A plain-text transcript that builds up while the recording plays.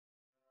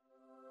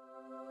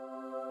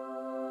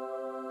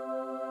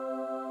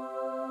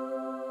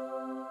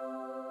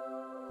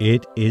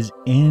It is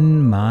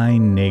in my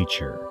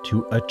nature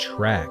to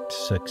attract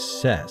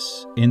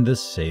success in the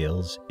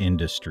sales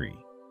industry.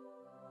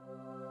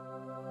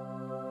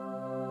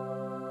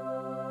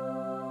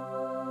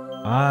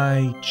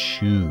 I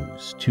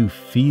choose to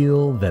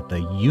feel that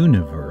the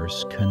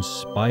universe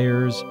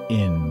conspires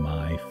in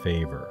my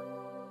favor.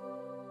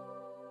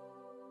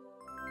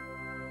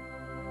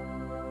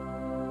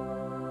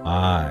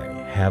 I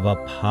have a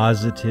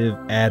positive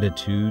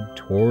attitude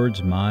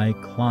towards my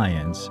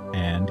clients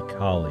and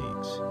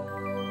colleagues.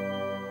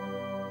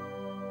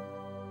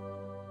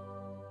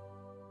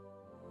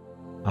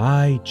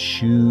 I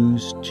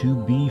choose to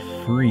be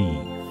free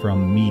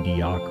from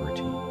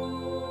mediocrity.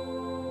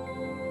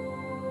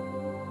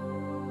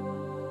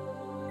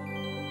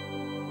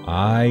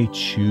 I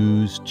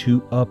choose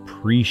to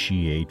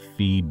appreciate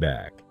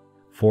feedback,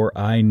 for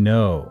I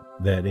know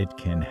that it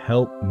can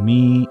help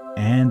me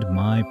and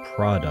my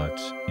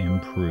products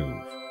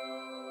improve.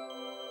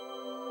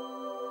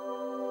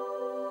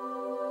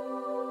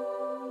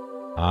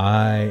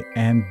 I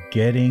am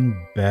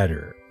getting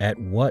better at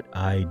what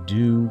I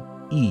do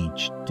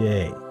each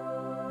day.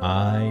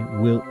 I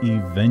will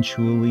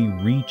eventually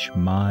reach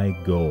my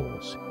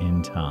goals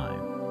in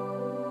time.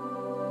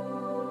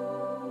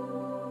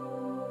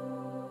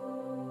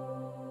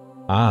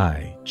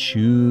 I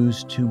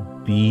choose to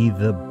be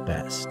the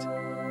best.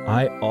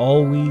 I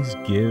always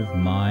give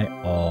my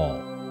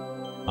all.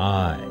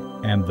 I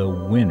am the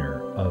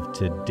winner of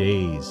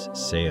today's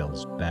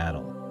sales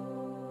battle.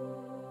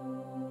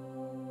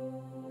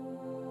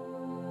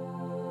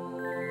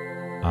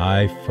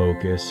 I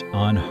focus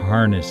on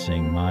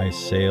harnessing my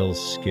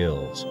sales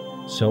skills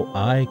so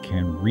I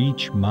can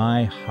reach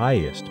my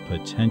highest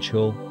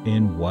potential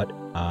in what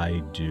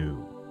I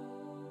do.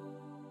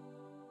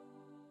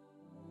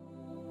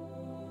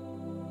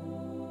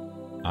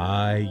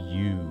 I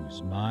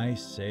use my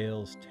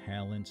sales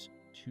talents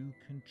to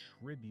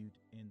contribute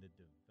in the